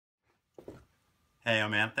Hey,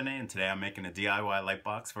 I'm Anthony, and today I'm making a DIY light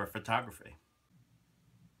box for photography.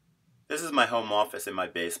 This is my home office in my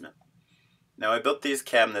basement. Now, I built these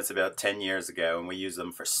cabinets about 10 years ago, and we use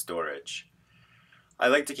them for storage. I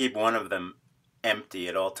like to keep one of them empty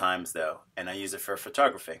at all times, though, and I use it for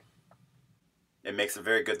photography. It makes a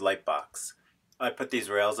very good light box. I put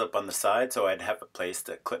these rails up on the side so I'd have a place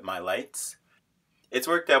to clip my lights. It's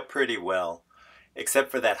worked out pretty well,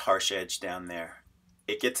 except for that harsh edge down there.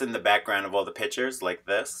 It gets in the background of all the pictures, like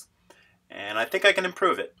this, and I think I can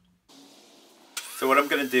improve it. So what I'm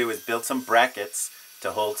going to do is build some brackets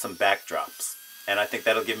to hold some backdrops, and I think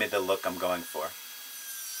that'll give me the look I'm going for.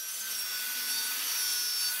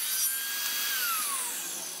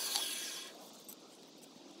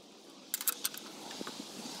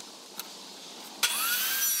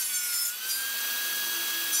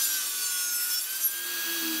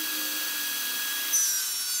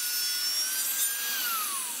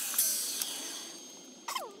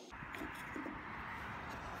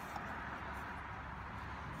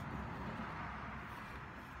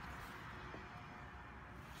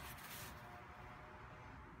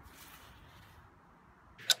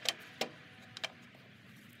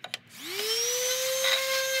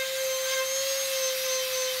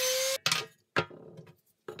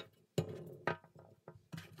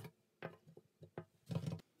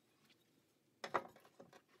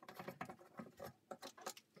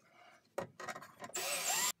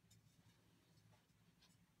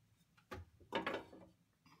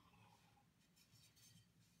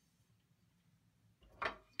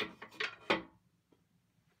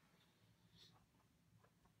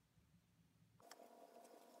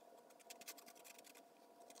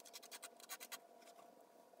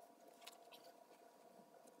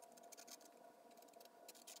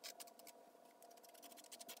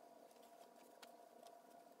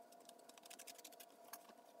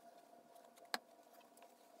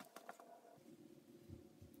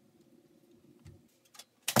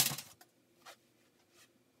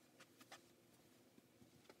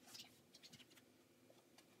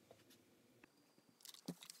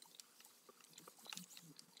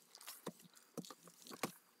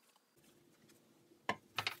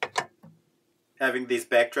 Having these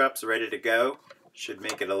backdrops ready to go should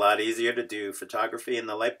make it a lot easier to do photography in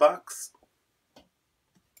the light box.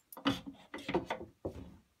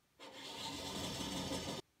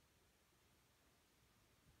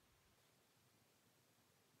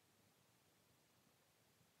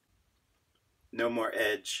 No more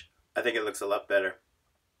edge. I think it looks a lot better.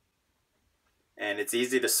 And it's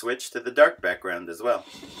easy to switch to the dark background as well.